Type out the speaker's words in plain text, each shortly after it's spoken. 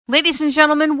Ladies and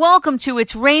gentlemen, welcome to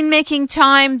It's Rainmaking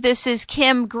Time. This is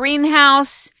Kim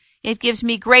Greenhouse. It gives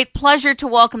me great pleasure to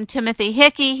welcome Timothy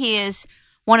Hickey. He is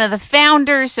one of the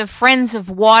founders of Friends of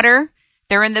Water.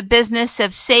 They're in the business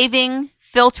of saving,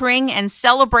 filtering, and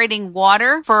celebrating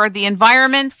water for the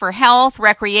environment, for health,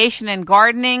 recreation, and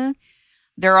gardening.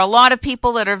 There are a lot of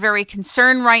people that are very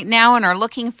concerned right now and are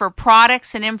looking for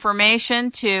products and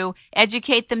information to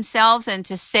educate themselves and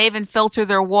to save and filter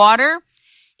their water.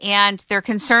 And they're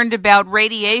concerned about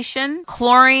radiation,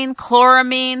 chlorine,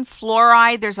 chloramine,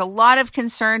 fluoride. There's a lot of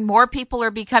concern. More people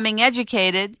are becoming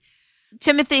educated.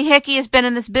 Timothy Hickey has been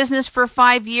in this business for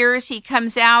 5 years. He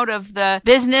comes out of the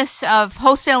business of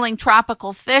wholesaling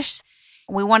tropical fish.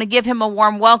 We want to give him a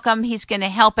warm welcome. He's going to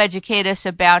help educate us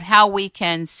about how we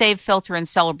can save, filter, and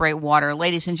celebrate water.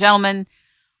 Ladies and gentlemen,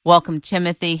 welcome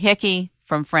Timothy Hickey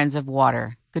from Friends of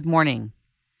Water. Good morning.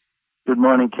 Good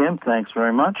morning, Kim. Thanks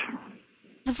very much.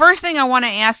 The first thing I want to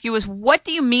ask you is, what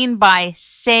do you mean by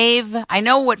save? I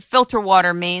know what filter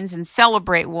water means and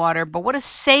celebrate water, but what does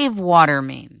save water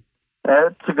mean?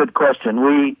 That's a good question.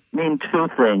 We mean two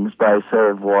things by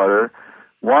save water.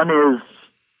 One is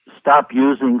stop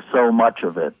using so much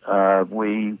of it.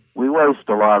 We waste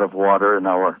a lot of water in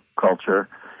our culture,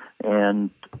 and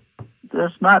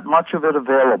there's not much of it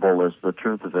available, is the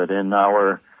truth of it. In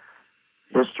our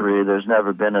history, there's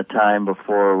never been a time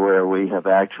before where we have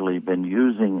actually been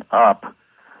using up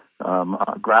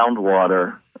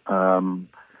groundwater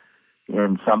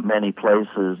in many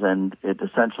places, and it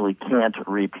essentially can't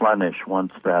replenish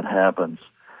once that happens.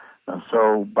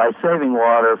 So by saving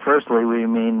water, firstly, we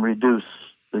mean reduce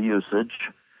the usage,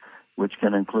 which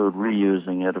can include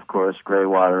reusing it, of course, gray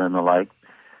water and the like.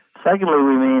 Secondly,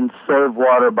 we mean save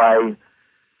water by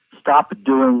stop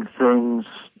doing things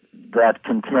that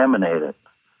contaminate it.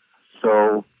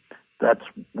 So that's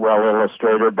well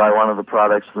illustrated by one of the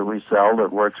products that we sell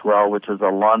that works well, which is a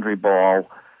laundry ball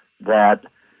that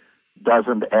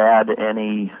doesn't add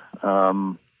any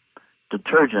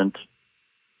detergent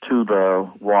to the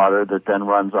water that then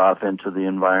runs off into the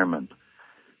environment.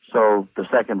 So the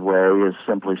second way is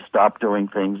simply stop doing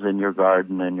things in your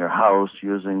garden and your house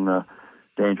using the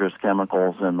dangerous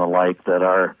chemicals and the like that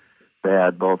are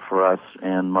bad both for us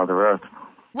and Mother Earth.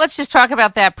 Let's just talk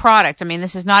about that product. I mean,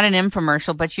 this is not an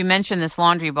infomercial, but you mentioned this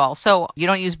laundry ball. So you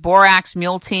don't use borax,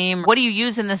 mule team. What do you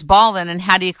use in this ball then, and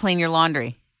how do you clean your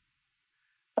laundry?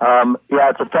 Yeah,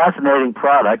 it's a fascinating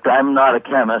product. I'm not a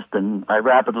chemist, and I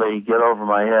rapidly get over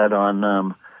my head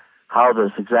on how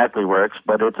this exactly works,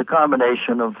 but it's a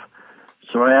combination of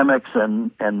ceramics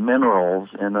and minerals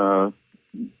in a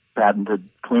patented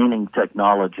cleaning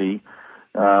technology.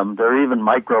 There are even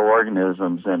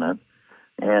microorganisms in it.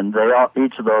 And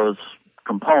each of those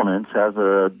components has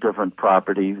a different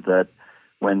property that,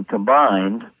 when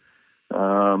combined,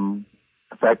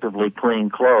 effectively clean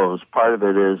clothes. Part of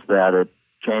it is that it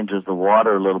changes the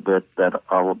water a little bit, that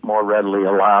more readily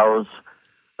allows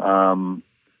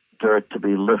dirt to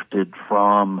be lifted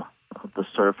from the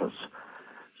surface.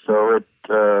 So it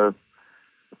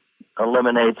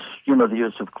eliminates, the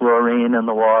use of chlorine in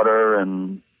the water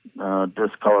and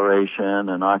discoloration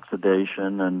and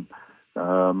oxidation, and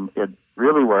it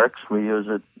really works. We use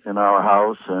it in our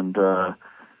house, and a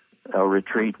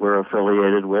retreat we're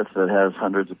affiliated with that has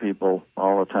hundreds of people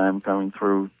all the time coming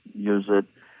through use it.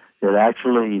 It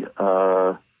actually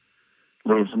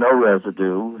leaves no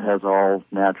residue, has all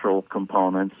natural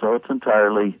components, so it's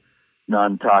entirely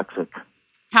non-toxic.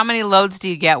 How many loads do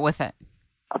you get with it?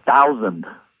 1,000.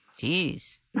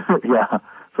 Jeez. Yeah,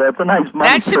 so it's a nice money.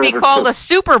 That should be called a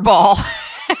super ball.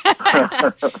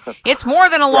 It's more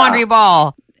than a laundry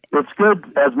ball. It's good,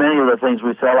 as many of the things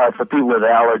we sell are for people with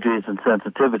allergies and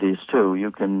sensitivities, too.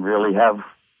 You can really have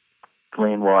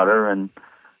clean water and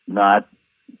not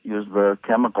use the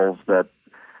chemicals that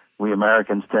we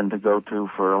Americans tend to go to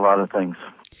for a lot of things.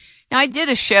 Now, I did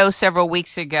a show several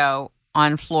weeks ago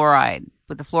on fluoride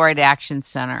with the Fluoride Action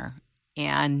Center.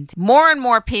 And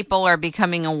more people are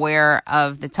becoming aware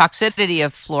of the toxicity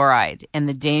of fluoride and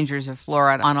the dangers of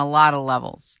fluoride on a lot of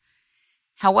levels.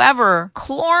 However,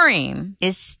 chlorine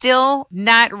is still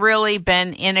not really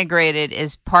been integrated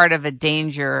as part of a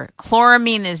danger.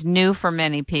 Chloramine is new for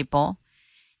many people.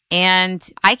 And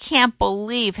I can't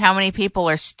believe how many people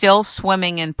are still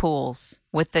swimming in pools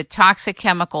with the toxic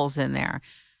chemicals in there.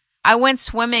 I went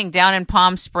swimming down in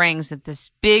Palm Springs at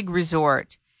this big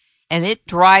resort, and it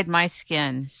dried my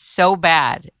skin so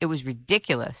bad. It was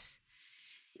ridiculous.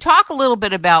 Talk a little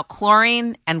bit about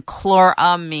chlorine and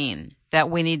chloramine that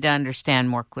we need to understand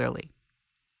more clearly.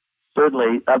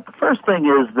 Certainly. The first thing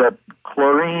is that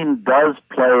chlorine does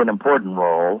play an important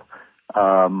role.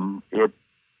 It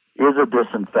is a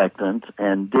disinfectant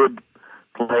and did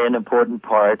play an important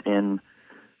part in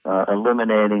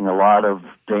eliminating a lot of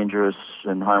dangerous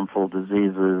and harmful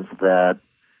diseases that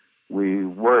we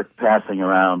were passing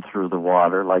around through the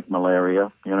water, like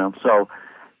malaria, So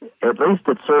at least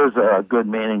it serves a good,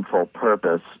 meaningful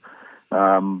purpose.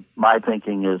 My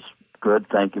thinking is good,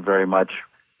 thank you very much,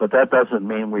 but that doesn't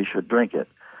mean we should drink it.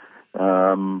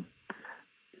 Chlorine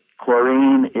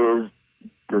is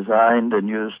designed and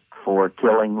used for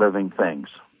killing living things.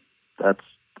 That's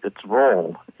its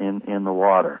role in the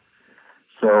water.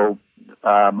 So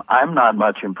I'm not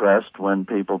much impressed when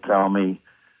people tell me,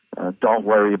 don't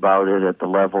worry about it at the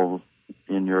level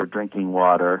in your drinking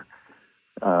water.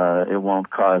 It won't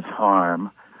cause harm.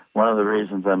 One of the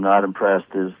reasons I'm not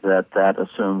impressed is that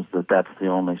assumes that that's the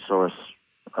only source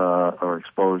or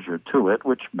exposure to it,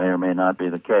 which may or may not be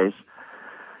the case.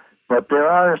 But there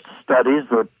are studies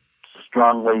that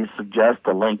strongly suggest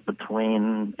a link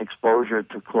between exposure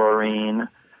to chlorine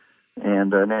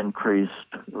and an increased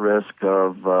risk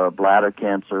of bladder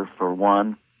cancer, for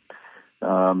one.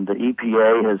 The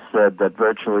EPA has said that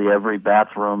virtually every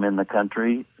bathroom in the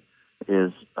country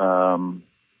is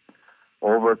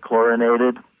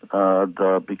over-chlorinated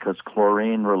because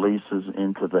chlorine releases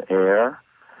into the air,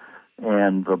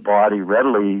 and the body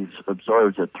readily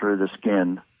absorbs it through the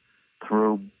skin,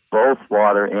 through both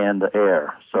water and the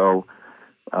air. So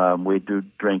we do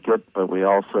drink it, but we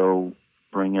also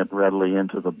bring it readily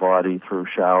into the body through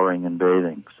showering and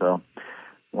bathing. So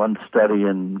one study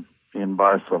in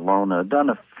Barcelona, done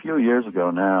a few years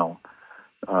ago now,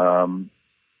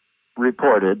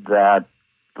 reported that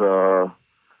the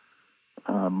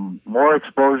more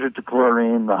exposure to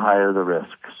chlorine, the higher the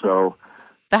risk. So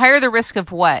the higher the risk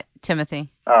of what, Timothy?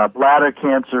 Bladder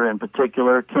cancer in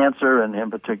particular, cancer and in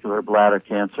particular bladder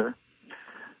cancer.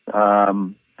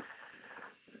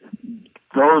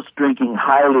 Those drinking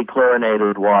highly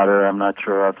chlorinated water, I'm not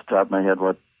sure off the top of my head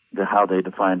how they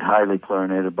defined highly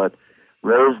chlorinated, but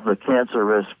raised the cancer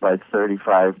risk by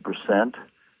 35%.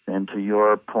 And to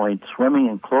your point, swimming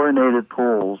in chlorinated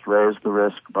pools raised the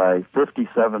risk by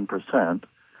 57%.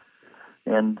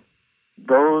 And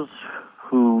those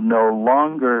who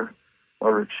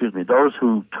those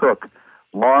who took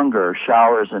longer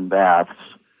showers and baths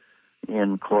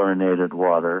in chlorinated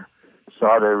water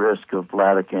saw their risk of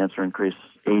bladder cancer increase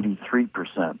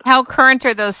 83%. How current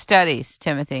are those studies,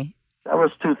 Timothy? That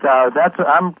was 2000.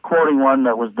 I'm quoting one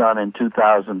that was done in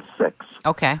 2006.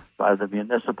 Okay. By the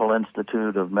Municipal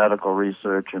Institute of Medical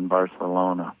Research in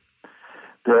Barcelona.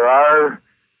 There's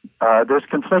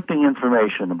conflicting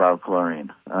information about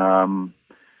chlorine.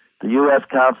 The U.S.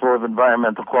 Council of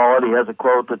Environmental Quality has a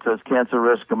quote that says cancer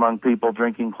risk among people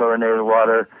drinking chlorinated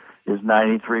water is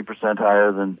 93%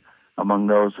 higher than among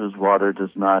those whose water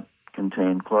does not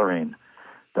contain chlorine.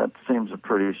 That seems a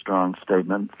pretty strong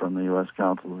statement from the U.S.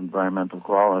 Council of Environmental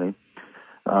Quality.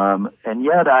 And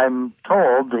yet I'm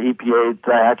told the EPA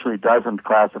actually doesn't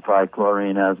classify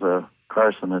chlorine as a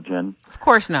carcinogen. Of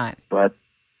course not. But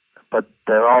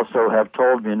they also have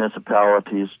told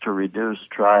municipalities to reduce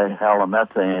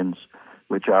trihalomethanes,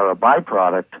 which are a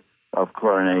byproduct of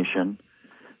chlorination.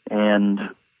 And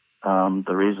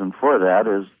the reason for that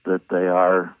is that they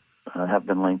have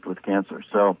been linked with cancer.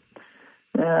 So,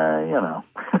 in the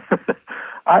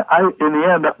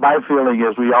end, my feeling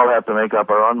is we all have to make up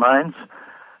our own minds.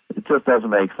 It just doesn't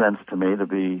make sense to me to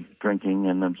be drinking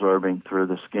and absorbing through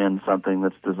the skin something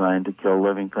that's designed to kill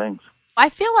living things. I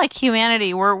feel like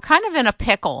humanity, we're kind of in a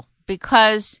pickle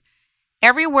because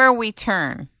everywhere we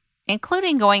turn,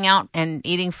 including going out and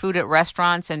eating food at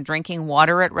restaurants and drinking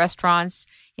water at restaurants,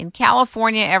 in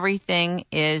California, everything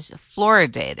is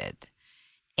fluoridated.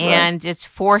 And It's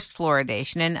forced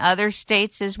fluoridation in other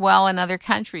states as well, in other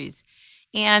countries.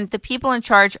 And the people in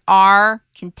charge are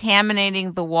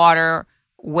contaminating the water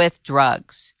with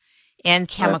drugs and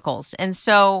chemicals. And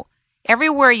so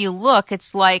everywhere you look,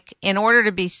 it's like in order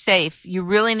to be safe, you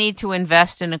really need to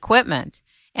invest in equipment.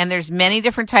 And there's many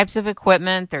different types of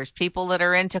equipment. There's people that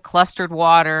are into clustered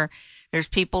water. There's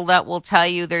people that will tell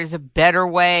you there's a better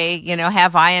way,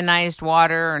 have ionized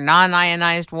water or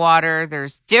non-ionized water.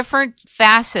 There's different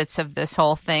facets of this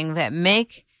whole thing that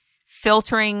make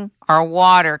filtering our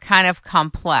water kind of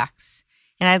complex.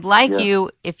 And I'd like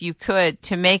you, if you could,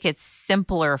 to make it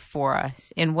simpler for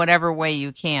us in whatever way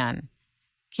you can.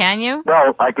 Can you?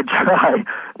 Well, I could try.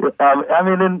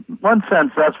 In one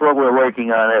sense, that's what we're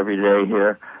working on every day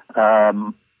here.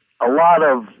 A lot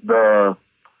of the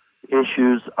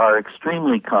issues are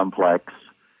extremely complex,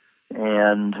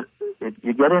 and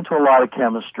you get into a lot of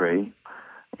chemistry.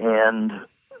 And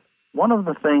one of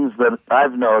the things that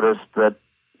I've noticed that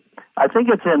I think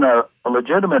it's in a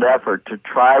legitimate effort to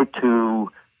try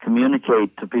to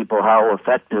communicate to people how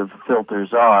effective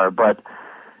filters are, but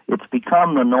it's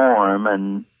become the norm,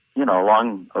 and,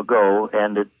 long ago,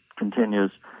 and it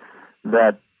continues,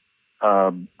 that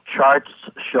charts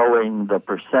showing the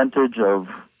percentage of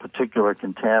particular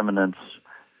contaminants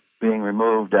being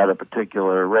removed at a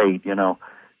particular rate,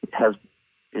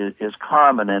 is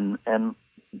common, and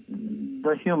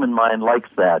the human mind likes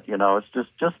that. It's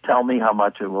just tell me how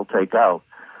much it will take out.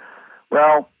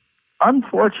 Well,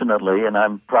 unfortunately, and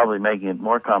I'm probably making it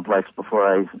more complex before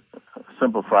I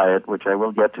simplify it, which I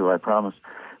will get to, I promise,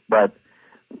 but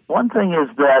one thing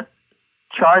is that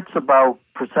charts about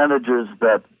percentages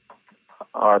that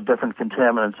different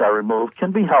contaminants are removed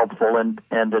can be helpful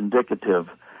and indicative,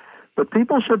 but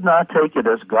people should not take it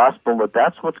as gospel that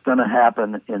that's what's going to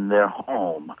happen in their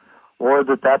home, or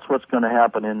that that's what's going to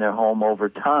happen in their home over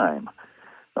time.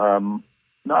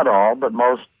 Not all, but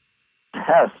most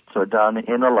tests are done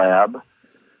in a lab.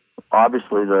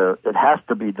 Obviously, it has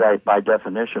to be, by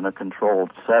definition, a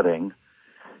controlled setting.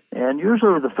 And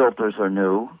usually the filters are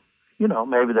new.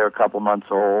 Maybe they're a couple months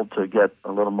old to get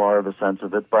a little more of a sense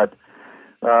of it. But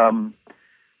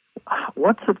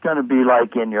what's it going to be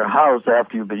like in your house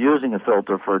after you've been using a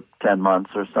filter for 10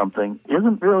 months or something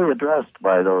isn't really addressed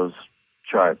by those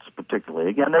charts particularly.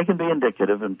 Again, they can be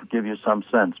indicative and give you some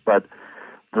sense, but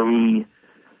the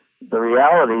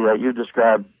reality that you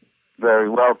described very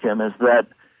well, Kim, is that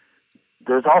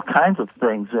there's all kinds of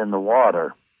things in the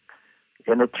water,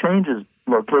 and it changes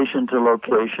location to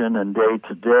location and day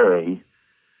to day.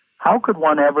 How could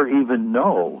one ever even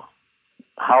know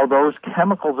how those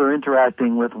chemicals are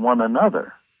interacting with one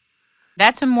another?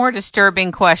 That's a more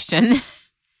disturbing question.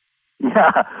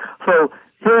 Yeah. So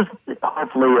here's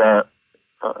hopefully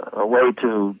a way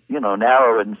to,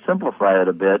 narrow it and simplify it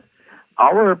a bit.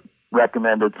 Our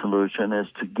recommended solution is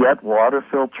to get water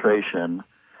filtration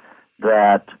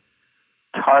that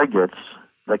targets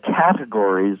the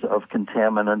categories of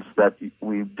contaminants that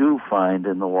we do find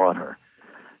in the water.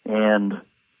 And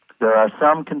there are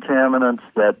some contaminants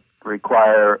that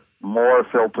require more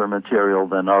filter material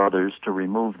than others to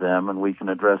remove them, and we can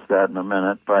address that in a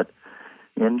minute. But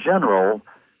in general,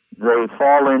 they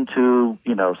fall into,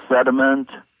 sediment,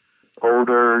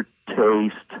 odor,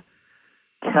 taste,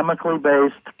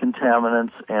 chemically-based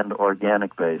contaminants, and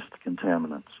organic-based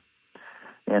contaminants.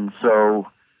 And so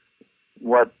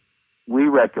what we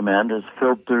recommend is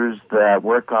filters that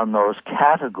work on those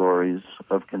categories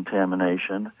of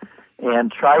contamination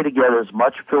and try to get as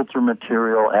much filter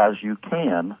material as you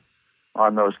can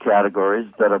on those categories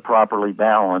that are properly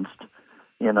balanced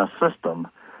in a system,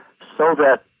 so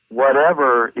that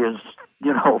whatever is,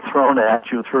 thrown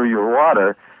at you through your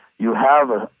water, you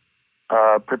have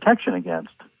a protection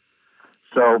against.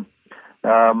 So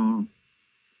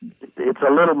it's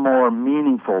a little more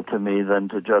meaningful to me than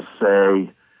to just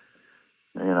say,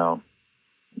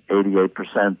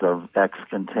 88% of X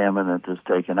contaminant is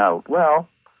taken out. Well,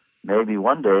 maybe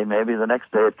one day, maybe the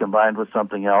next day it combined with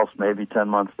something else, maybe 10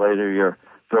 months later your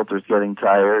filter's getting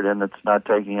tired and it's not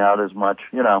taking out as much,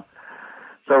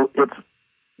 So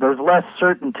there's less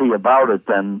certainty about it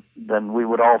than we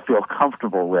would all feel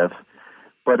comfortable with.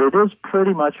 But it is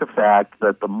pretty much a fact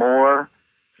that the more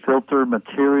filter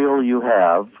material you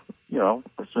have,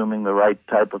 assuming the right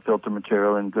type of filter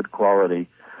material in good quality,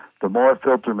 the more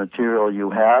filter material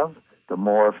you have, the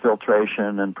more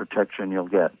filtration and protection you'll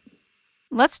get.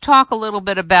 Let's talk a little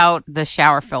bit about the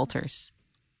shower filters.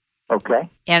 Okay.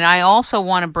 And I also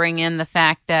want to bring in the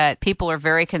fact that people are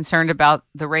very concerned about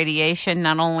the radiation,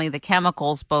 not only the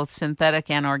chemicals, both synthetic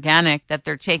and organic, that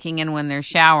they're taking in when they're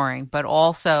showering, but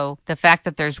also the fact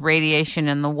that there's radiation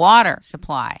in the water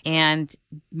supply. And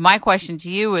my question to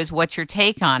you is, what's your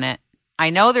take on it? I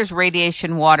know there's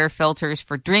radiation water filters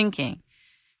for drinking,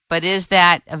 but is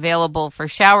that available for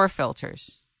shower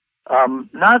filters?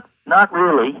 Not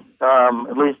really.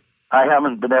 At least I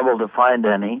haven't been able to find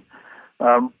any.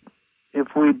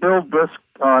 If we build this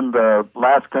on the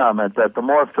last comment, that the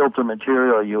more filter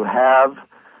material you have,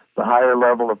 the higher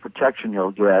level of protection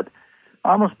you'll get,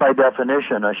 almost by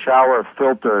definition, a shower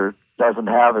filter doesn't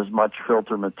have as much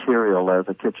filter material as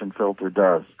a kitchen filter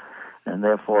does. And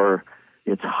therefore,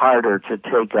 it's harder to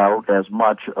take out as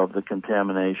much of the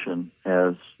contamination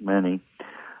as many.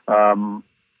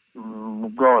 We'll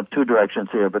go in two directions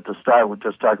here, but to start, we'll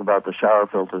just talk about the shower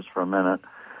filters for a minute.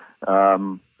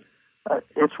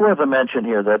 It's worth a mention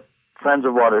here that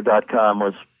friendsofwater.com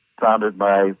was founded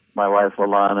by my wife,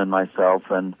 Lalana, and myself,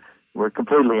 and we're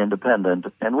completely independent,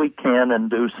 and we can and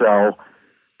do sell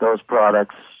those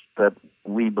products that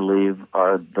we believe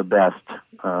are the best,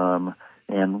 and,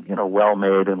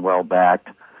 well-made and well-backed.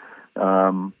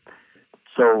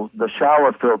 So the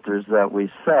shower filters that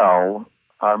we sell,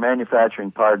 our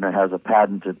manufacturing partner has a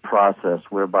patented process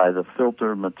whereby the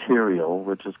filter material,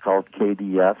 which is called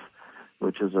KDF,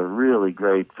 which is a really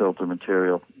great filter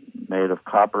material made of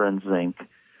copper and zinc,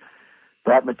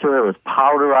 that material is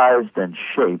powderized and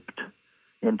shaped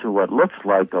into what looks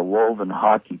like a woven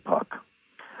hockey puck.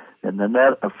 And the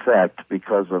net effect,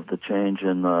 because of the change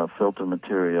in the filter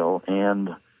material and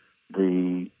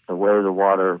the way the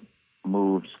water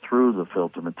moves through the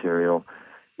filter material,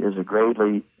 is a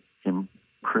greatly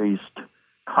increased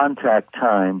contact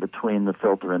time between the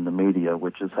filter and the media,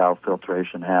 which is how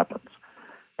filtration happens.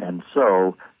 And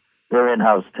so their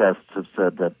in-house tests have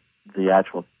said that the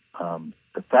actual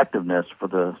effectiveness for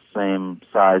the same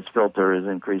size filter is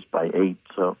increased by 8,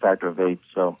 so a factor of 8.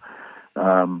 So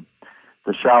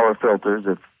the shower filters,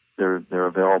 if they're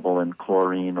available in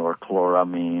chlorine or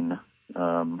chloramine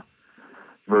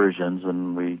versions,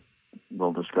 and we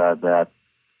will describe that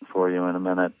for you in a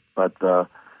minute. But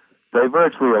they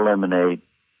virtually eliminate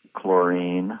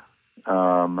chlorine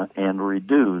and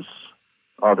reduce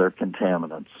other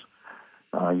contaminants.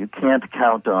 You can't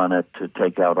count on it to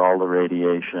take out all the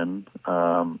radiation.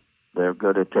 They're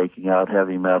good at taking out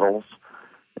heavy metals,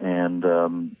 and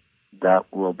that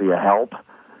will be a help.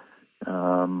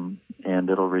 And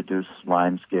it'll reduce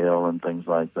lime scale and things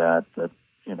like that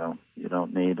you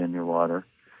don't need in your water.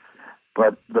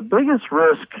 But the biggest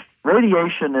risk,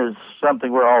 radiation is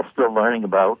something we're all still learning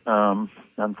about,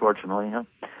 unfortunately. Huh?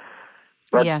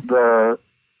 But yes.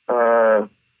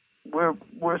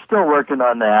 We're still working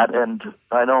on that, and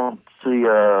I don't see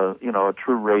a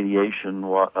true radiation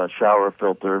shower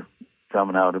filter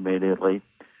coming out immediately.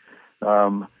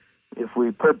 If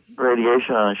we put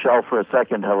radiation on a shelf for a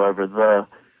second, however,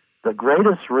 the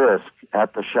greatest risk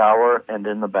at the shower and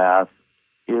in the bath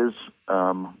is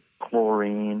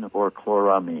chlorine or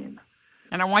chloramine.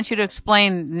 And I want you to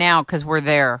explain now, because we're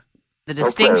there, the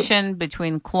distinction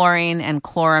between chlorine and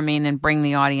chloramine, and bring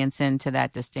the audience into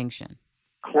that distinction.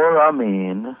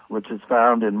 Chloramine, which is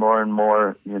found in more and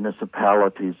more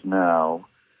municipalities now,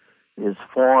 is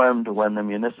formed when the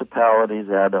municipalities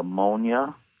add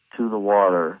ammonia to the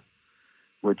water,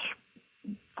 which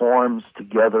forms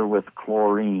together with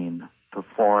chlorine to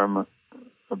form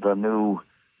the new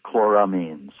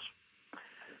chloramines.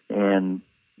 And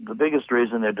the biggest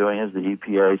reason they're doing is the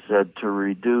EPA said to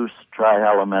reduce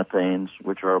trihalomethanes,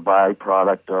 which are a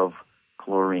byproduct of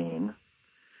chlorine.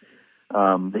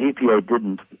 The EPA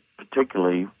didn't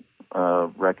particularly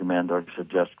recommend or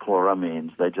suggest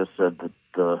chloramines. They just said that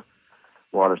the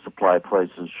water supply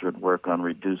places should work on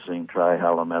reducing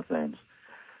trihalomethanes.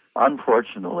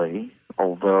 Unfortunately,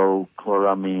 although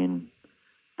chloramine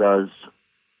does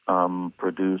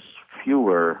produce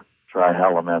fewer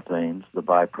trihalomethanes, the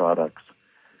byproducts,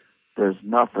 there's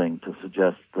nothing to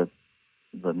suggest that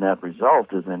the net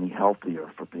result is any healthier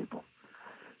for people.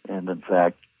 And in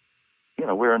fact,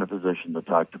 we're in a position to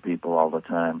talk to people all the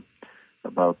time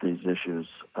about these issues.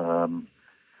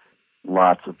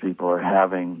 Lots of people are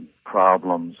having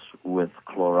problems with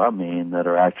chloramine that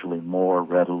are actually more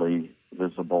readily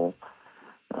visible,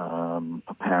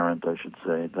 apparent, I should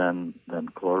say, than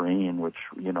chlorine, which,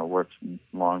 works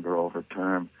longer over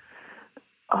term.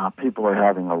 People are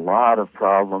having a lot of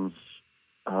problems,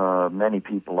 many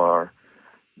people are,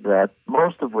 that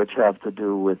most of which have to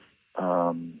do with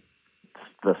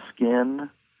the skin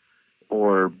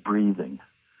or breathing.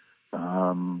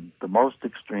 The most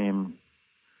extreme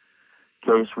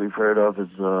case we've heard of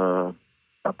is a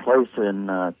place in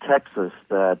Texas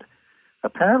that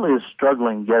apparently is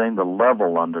struggling getting the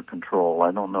level under control.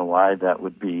 I don't know why that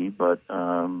would be, but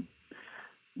the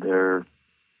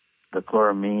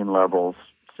chloramine levels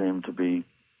seem to be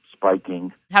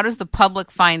spiking. How does the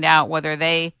public find out whether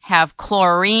they have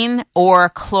chlorine or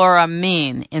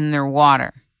chloramine in their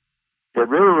water? It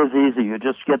really is easy. You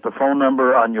just get the phone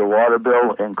number on your water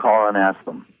bill and call and ask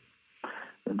them.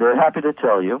 They're happy to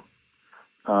tell you.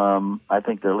 I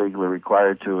think they're legally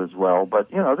required to as well, but,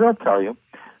 they'll tell you.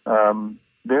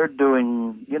 They're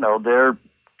doing, they're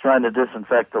trying to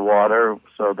disinfect the water,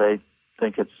 so they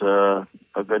think it's a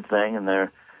good thing, and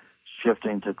they're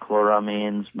shifting to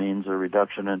chloramines means a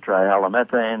reduction in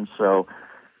trihalomethanes, so,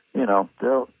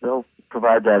 they'll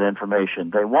provide that information.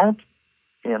 They won't,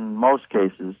 in most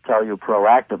cases, tell you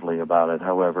proactively about it.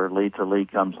 However, Lee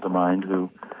comes to mind, who,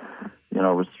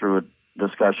 was through a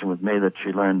discussion with me that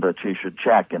she learned that she should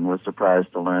check, and was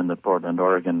surprised to learn that Portland,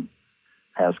 Oregon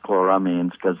has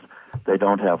chloramines because they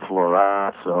don't have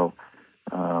fluoride. So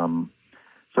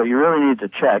you really need to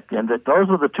check. And those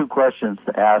are the two questions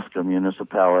to ask a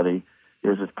municipality.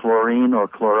 Is it chlorine or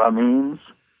chloramines?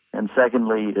 And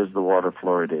secondly, is the water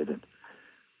fluoridated?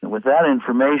 And with that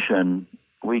information,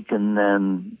 we can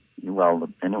then,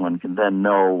 anyone can then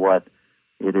know what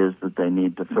it is that they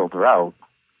need to filter out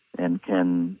and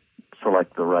can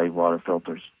select the right water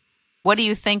filters. What do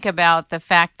you think about the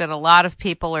fact that a lot of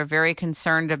people are very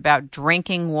concerned about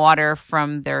drinking water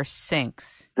from their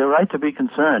sinks? They're right to be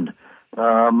concerned.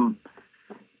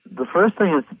 The first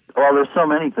thing is, there's so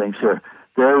many things here.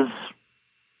 There's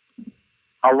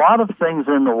a lot of things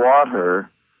in the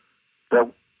water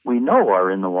that we know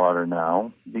are in the water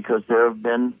now because there have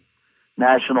been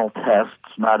national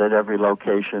tests, not at every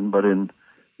location, but in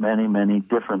many, many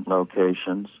different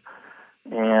locations.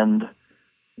 And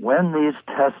when these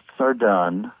tests are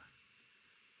done,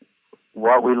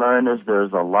 what we learn is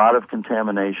there's a lot of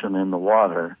contamination in the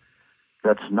water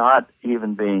that's not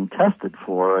even being tested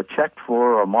for or checked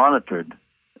for or monitored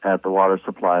at the water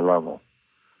supply level.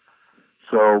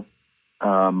 So,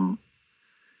 in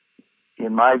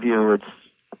my view, it's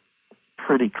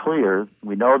pretty clear.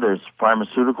 We know there's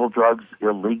pharmaceutical drugs,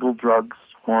 illegal drugs,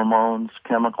 hormones,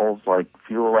 chemicals like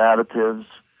fuel additives.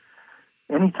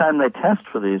 Anytime they test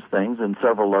for these things in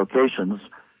several locations,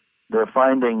 they're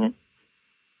finding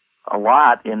a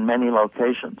lot in many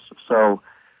locations. So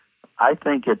I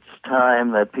think it's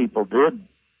time that people did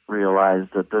realize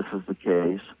that this is the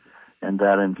case and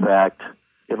that, in fact,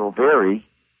 it'll vary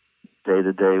day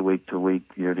to day, week to week,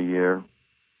 year to year.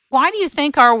 Why do you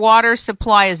think our water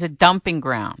supply is a dumping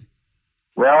ground?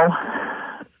 Well,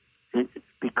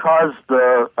 because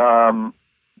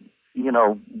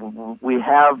we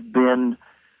have been,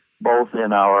 both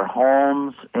in our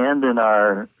homes and in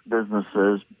our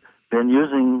businesses, been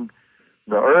using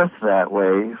the earth that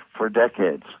way for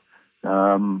decades.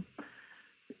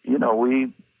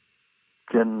 We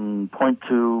can point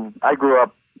to, I grew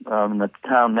up in the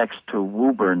town next to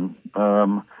Woburn,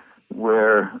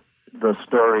 where the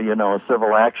story, a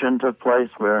civil action took place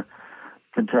where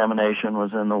contamination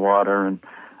was in the water. And,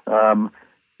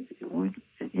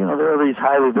 there are these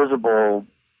highly visible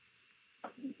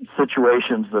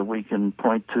situations that we can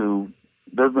point to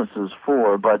businesses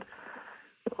for, but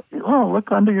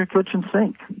look under your kitchen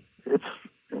sink. It's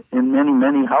in many,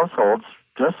 many households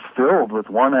just filled with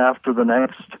one after the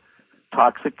next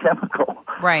toxic chemical.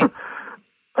 Right.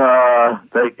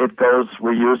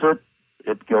 We use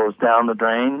it goes down the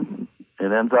drain,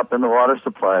 it ends up in the water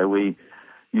supply. We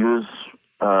use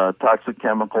toxic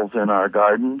chemicals in our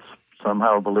gardens,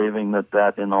 somehow believing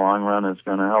that in the long run is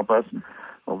going to help us.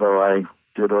 Although I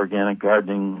did organic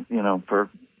gardening, for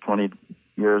 20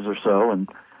 years or so, and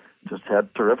just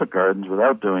had terrific gardens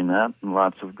without doing that, and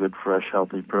lots of good, fresh,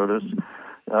 healthy produce.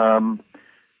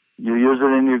 You use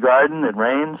it in your garden, it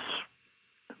rains.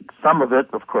 Some of it,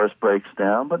 of course, breaks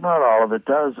down, but not all of it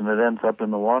does, and it ends up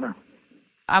in the water.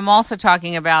 I'm also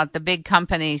talking about the big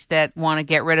companies that want to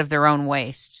get rid of their own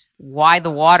waste. Why the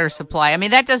water supply? I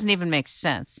mean, that doesn't even make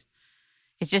sense.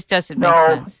 It just doesn't make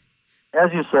sense.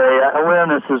 As you say,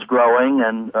 awareness is growing,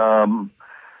 and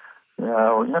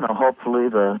hopefully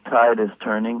the tide is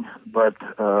turning. But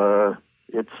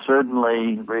it's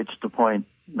certainly reached a point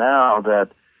now that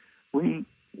we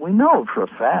know for a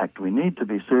fact we need to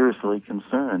be seriously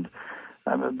concerned.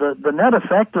 I mean, the net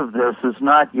effect of this is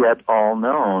not yet all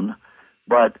known,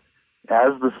 but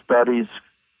as the studies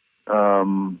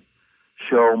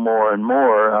show more and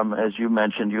more, as you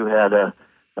mentioned, you had a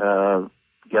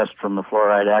guest from the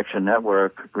Fluoride Action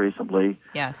Network recently.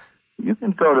 Yes. You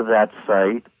can go to that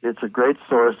site. It's a great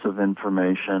source of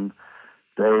information.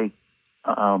 They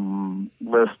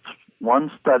list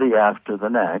one study after the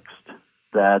next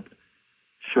that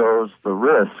shows the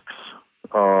risks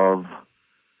of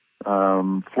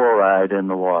fluoride in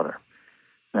the water.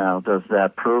 Now, does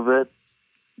that prove it?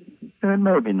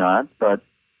 Maybe not, but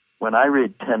when I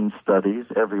read 10 studies,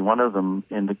 every one of them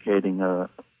indicating a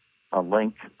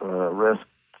link, a risk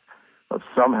of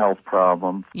some health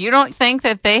problem. You don't think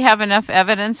that they have enough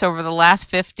evidence over the last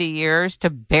 50 years to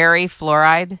bury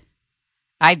fluoride?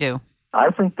 I do. I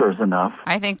think there's enough.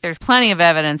 I think there's plenty of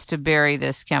evidence to bury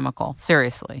this chemical.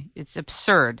 Seriously. It's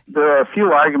absurd. There are a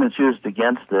few arguments used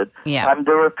against it. Yeah.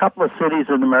 There were a couple of cities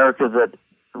in America that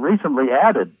recently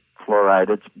added fluoride.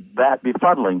 It's that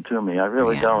befuddling to me. I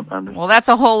really don't understand. Well, that's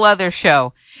a whole other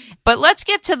show. But let's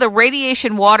get to the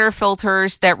radiation water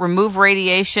filters that remove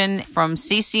radiation from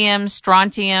cesium,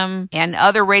 strontium, and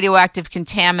other radioactive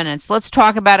contaminants. Let's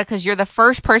talk about it because you're the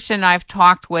first person I've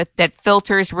talked with that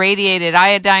filters radiated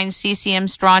iodine, cesium,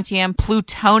 strontium,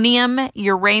 plutonium,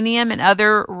 uranium, and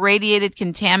other radiated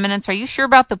contaminants. Are you sure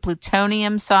about the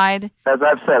plutonium side? As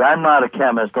I've said, I'm not a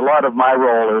chemist. A lot of my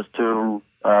role is to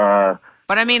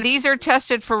But I mean, these are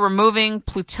tested for removing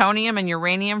plutonium and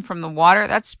uranium from the water.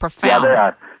 That's profound. Yeah, they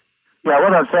are. Yeah,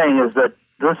 what I'm saying is that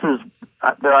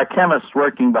there are chemists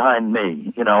working behind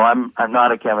me. I'm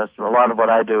not a chemist. A lot of what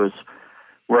I do is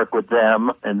work with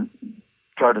them and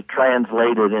try to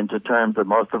translate it into terms that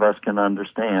most of us can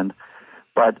understand.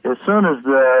 But as soon as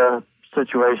the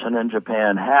situation in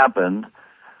Japan happened,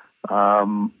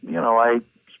 I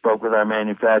spoke with our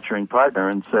manufacturing partner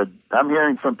and said, I'm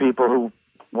hearing from people who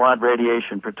want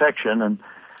radiation protection, and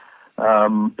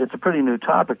it's a pretty new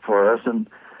topic for us. And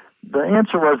the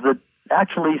answer was that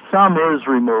actually some is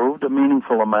removed, a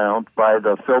meaningful amount, by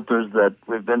the filters that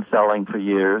we've been selling for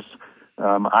years.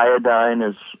 Iodine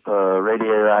is,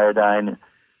 radiated iodine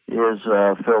is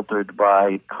filtered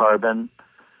by carbon,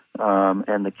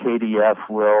 and the KDF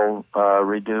will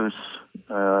reduce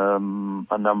a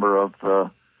number of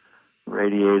the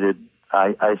radiated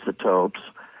isotopes.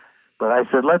 But I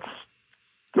said, let's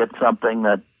get something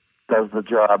that does the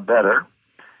job better.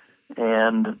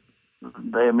 And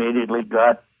they immediately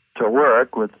got to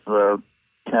work with the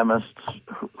chemists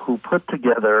who put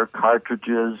together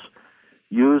cartridges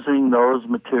using those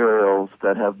materials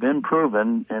that have been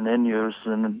proven and in use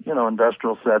in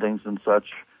industrial settings and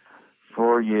such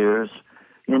for years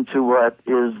into what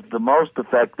is the most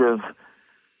effective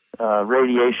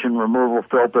radiation removal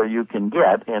filter you can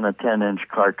get in a 10-inch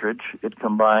cartridge. It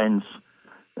combines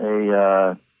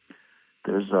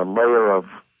there's a layer of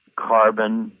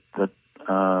carbon that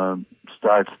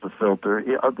starts the filter.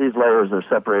 These layers are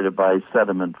separated by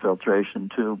sediment filtration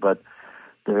too, but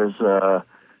there's the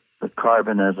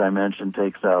carbon, as I mentioned,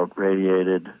 takes out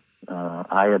radiated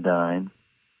iodine.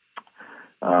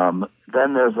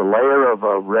 Then there's a layer of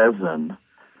a resin,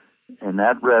 and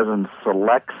that resin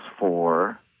selects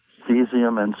for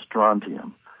cesium and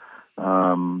strontium.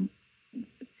 And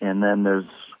then there's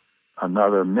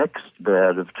another mixed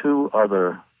bed of two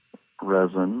other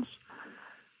resins.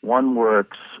 One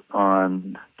works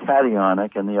on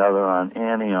cationic and the other on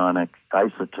anionic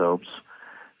isotopes.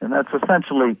 And that's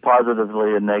essentially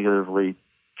positively and negatively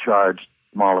charged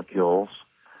molecules.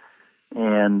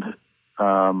 And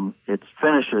it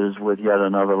finishes with yet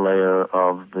another layer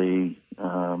of the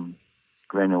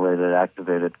granulated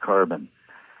activated carbon.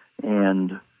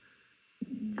 And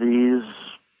these,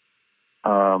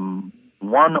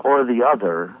 one or the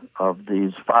other of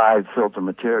these 5 filter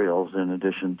materials, in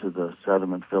addition to the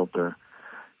sediment filter,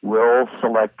 will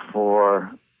select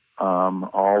for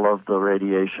all of the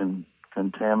radiation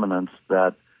contaminants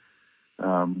that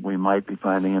we might be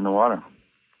finding in the water.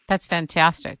 That's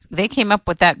fantastic. They came up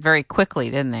with that very quickly,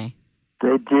 didn't they?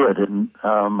 They did, and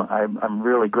I'm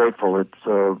really grateful. It's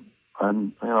a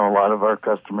lot of our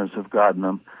customers have gotten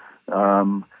them.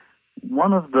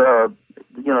 One of the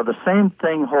same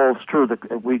thing holds true.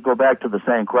 We go back to the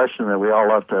same question that we all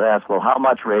love to ask. Well, how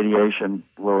much radiation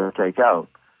will it take out?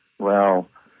 Well,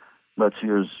 let's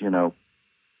use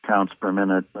counts per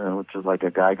minute, which is like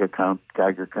a Geiger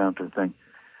counter thing.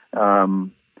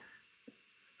 The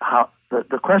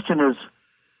question is,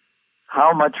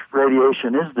 how much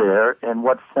radiation is there, and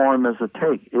what form does it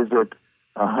take? Is it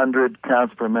 100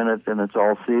 counts per minute and it's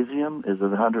all cesium? Is it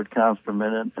 100 counts per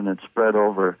minute and it's spread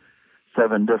over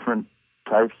 7 different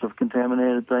types of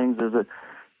contaminated things? Is it?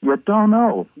 You don't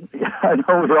know. I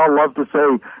know we all love to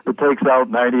say it takes out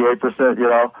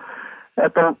 98%,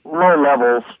 At the low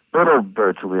levels, it'll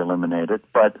virtually eliminate it.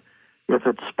 But if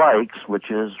it spikes,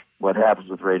 which is what happens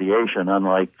with radiation,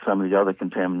 unlike some of the other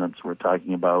contaminants we're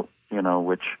talking about,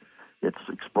 which it's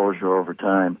exposure over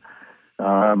time,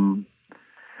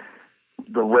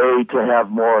 the way to have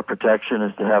more protection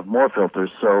is to have more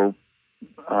filters. So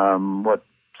what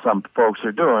some folks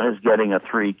are doing is getting a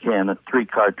 3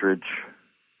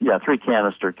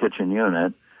 canister kitchen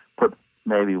unit, put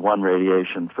maybe 1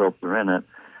 radiation filter in it,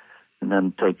 and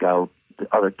then take out the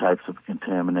other types of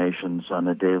contaminations on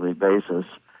a daily basis,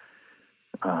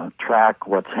 track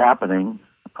what's happening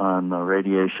on the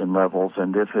radiation levels,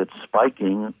 and if it's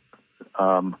spiking,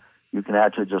 you can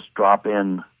actually just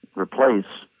replace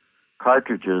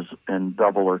cartridges and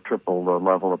double or triple the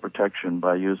level of protection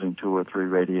by using 2 or 3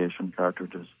 radiation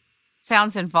cartridges.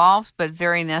 Sounds involved, but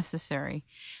very necessary.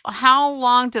 How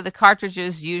long do the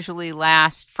cartridges usually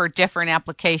last for different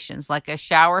applications? Like a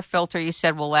shower filter, you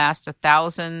said, will last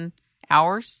 1,000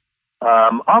 hours?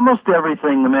 Almost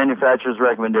everything, the manufacturer's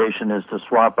recommendation is to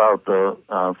swap out the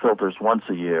filters once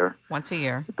a year. Once a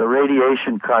year. The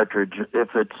radiation cartridge,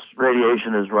 if its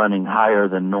radiation is running higher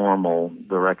than normal,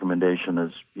 the recommendation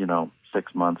is,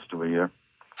 6 months to a year.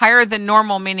 Higher than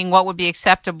normal, meaning what would be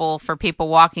acceptable for people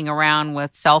walking around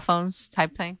with cell phones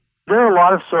type thing? There are a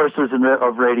lot of sources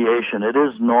of radiation. It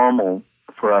is normal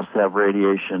for us to have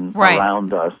radiation right.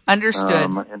 around us. Understood.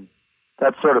 And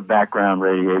that's sort of background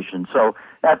radiation. So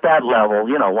at that level,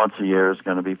 once a year is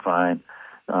going to be fine.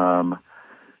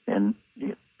 And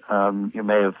you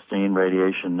may have seen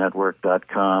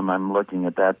radiationnetwork.com. I'm looking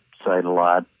at that site a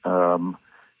lot.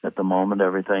 At the moment,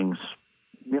 everything's,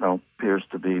 appears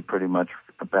to be pretty much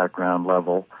a background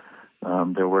level.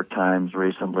 There were times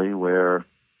recently where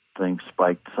things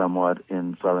spiked somewhat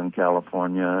in Southern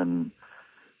California, and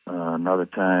another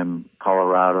time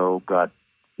Colorado got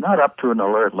not up to an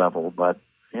alert level, but,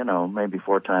 maybe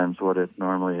 4 times what it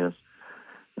normally is.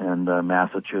 And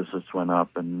Massachusetts went up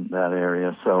in that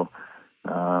area. So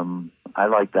I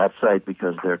like that site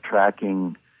because they're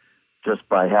tracking just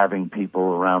by having people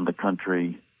around the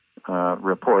country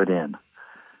report in.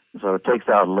 So it takes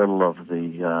out a little of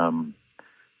the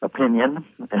opinion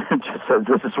and just says,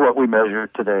 this is what we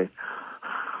measured today.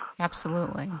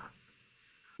 Absolutely.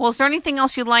 Well, is there anything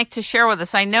else you'd like to share with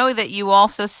us? I know that you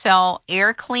also sell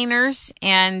air cleaners,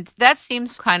 and that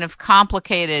seems kind of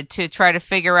complicated to try to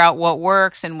figure out what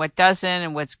works and what doesn't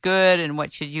and what's good and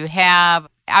what should you have.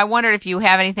 I wondered if you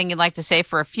have anything you'd like to say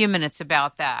for a few minutes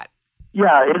about that.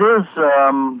 Yeah, it is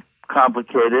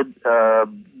complicated.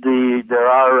 There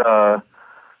are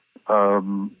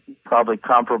probably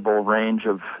comparable range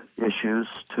of issues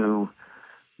to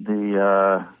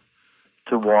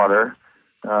water.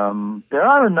 There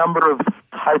are a number of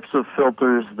types of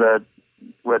filters that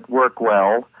work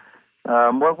well.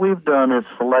 What we've done is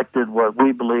selected what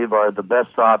we believe are the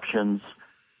best options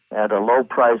at a low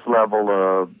price level,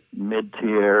 a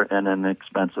mid-tier, and an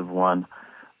expensive one.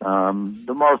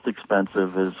 The most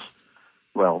expensive is,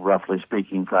 well, roughly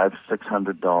speaking,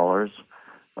 $500-600,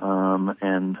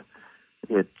 and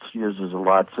it uses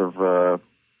lots of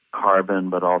carbon,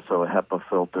 but also a HEPA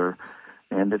filter.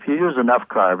 And if you use enough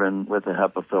carbon with a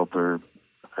HEPA filter,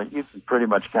 you can pretty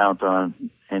much count on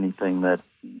anything that,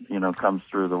 comes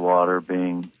through the water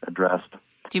being addressed.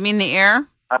 Do you mean the air?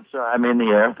 I'm sorry, I mean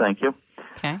the air, thank you.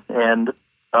 Okay. And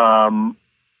on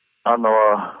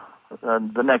the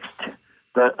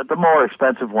more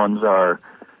expensive ones are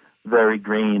very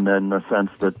green in the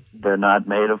sense that they're not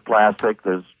made of plastic.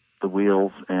 There's the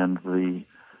wheels and the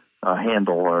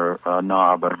handle or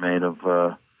knob are made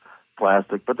of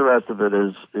plastic, but the rest of it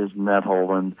is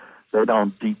metal, and they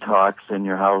don't detox in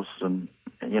your house and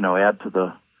add to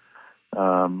the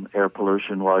air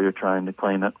pollution while you're trying to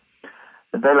clean it.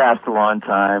 And they last a long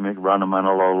time. You run them on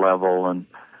a low level, and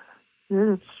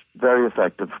it's very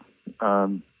effective.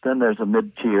 Then there's a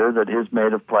mid-tier that is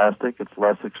made of plastic. It's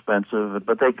less expensive,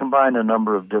 but they combine a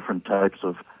number of different types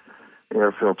of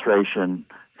air filtration,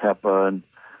 HEPA and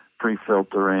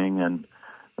pre-filtering and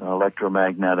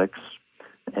electromagnetics,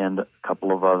 and a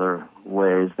couple of other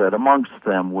ways that amongst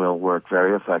them will work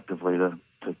very effectively to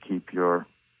keep your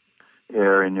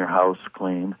air in your house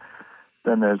clean.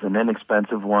 Then there's an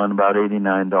inexpensive one, about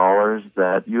 $89,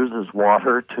 that uses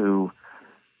water to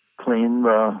clean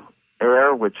the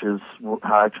air, which is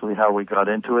how we got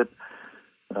into it,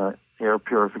 air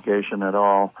purification at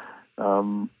all.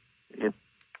 It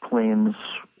cleans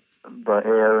the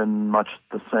air in much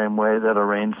the same way that a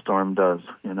rainstorm does.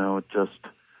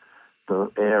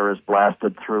 The air is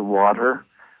blasted through water,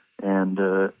 and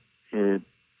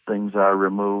things are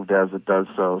removed as it does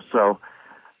so. So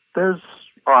there's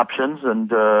options,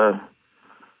 and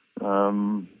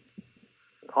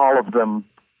all of them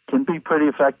can be pretty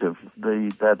effective.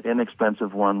 That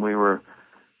inexpensive one,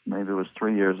 maybe it was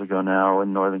 3 years ago now,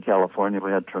 in Northern California,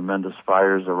 we had tremendous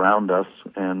fires around us,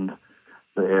 and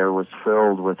the air was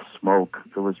filled with smoke.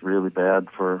 It was really bad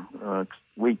for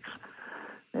weeks.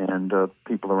 And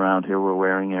people around here were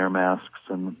wearing air masks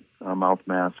and mouth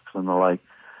masks and the like.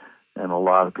 And a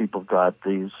lot of people got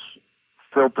these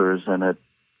filters, and it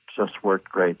just worked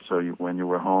great. So when you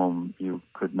were home, you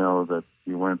could know that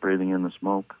you weren't breathing in the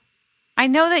smoke. I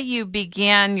know that you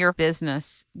began your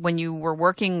business when you were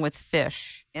working with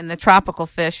fish in the tropical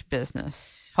fish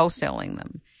business, wholesaling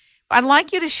them. I'd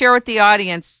like you to share with the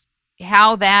audience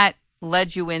how that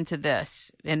led you into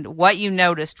this and what you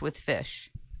noticed with fish.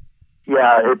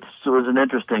 Yeah, it was an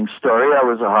interesting story. I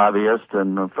was a hobbyist,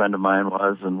 and a friend of mine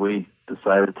was, and we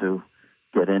decided to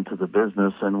get into the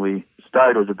business, and we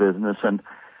started a business and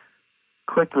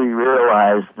quickly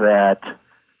realized that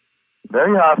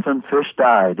very often fish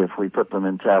died if we put them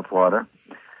in tap water.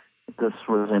 This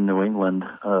was in New England.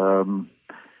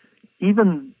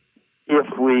 Even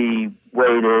if we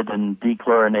waited and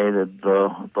dechlorinated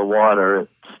the water,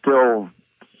 still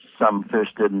some fish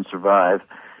didn't survive.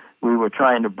 We were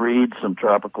trying to breed some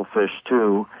tropical fish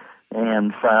too,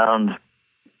 and found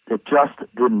it just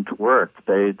didn't work.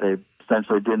 They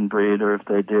essentially didn't breed, or if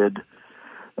they did,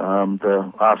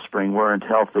 the offspring weren't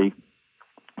healthy.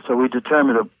 So we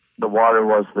determined that the water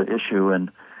was the issue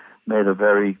and made a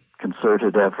very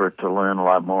concerted effort to learn a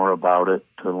lot more about it,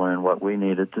 to learn what we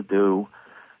needed to do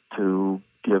to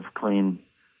give clean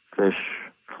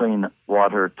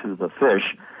water to the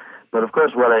fish. But of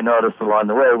course, what I noticed along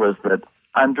the way was that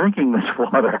I'm drinking this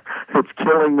water. It's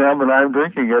killing them, and I'm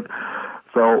drinking it.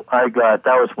 So that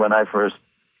was when I first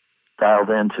dialed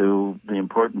into the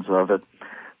importance of it.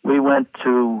 We went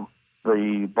to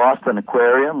the Boston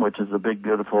Aquarium, which is a big,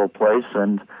 beautiful place,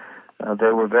 and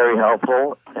they were very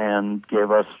helpful and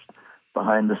gave us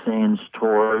behind-the-scenes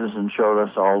tours and showed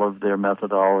us all of their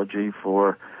methodology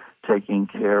for taking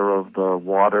care of the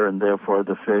water and therefore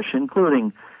the fish,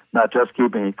 including not just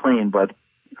keeping it clean, but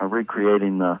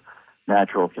recreating the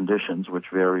natural conditions, which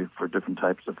vary for different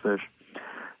types of fish.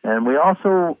 And we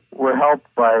also were helped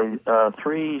by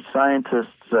 3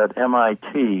 scientists at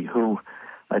MIT who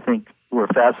I think were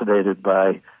fascinated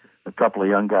by a couple of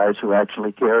young guys who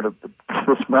actually cared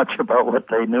this much about what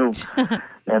they knew.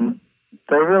 And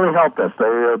they really helped us.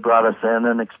 They brought us in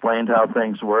and explained how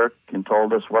things work and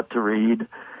told us what to read.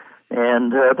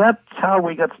 And that's how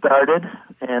we got started.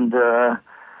 And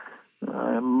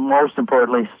most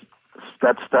importantly,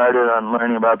 got started on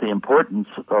learning about the importance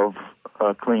of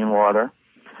clean water.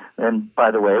 And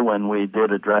by the way, when we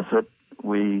did address it,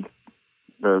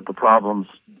 the problems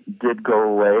did go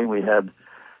away. We had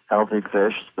healthy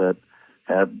fish that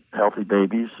had healthy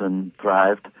babies and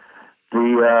thrived.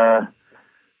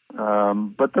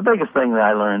 But the biggest thing that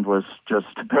I learned was just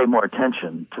to pay more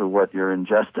attention to what you're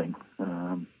ingesting.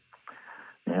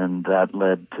 And that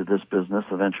led to this business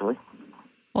eventually.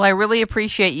 Well, I really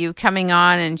appreciate you coming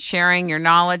on and sharing your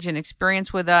knowledge and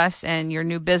experience with us and your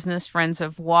new business, Friends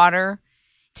of Water.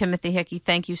 Timothy Hickey,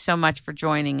 thank you so much for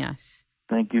joining us.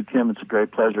 Thank you, Kim. It's a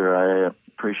great pleasure. I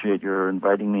appreciate your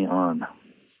inviting me on.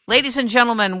 Ladies and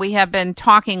gentlemen, we have been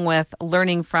talking with,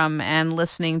 learning from, and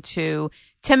listening to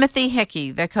Timothy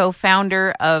Hickey, the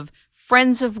co-founder of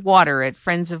Friends of Water at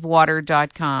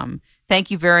friendsofwater.com.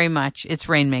 Thank you very much. It's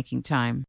rainmaking time.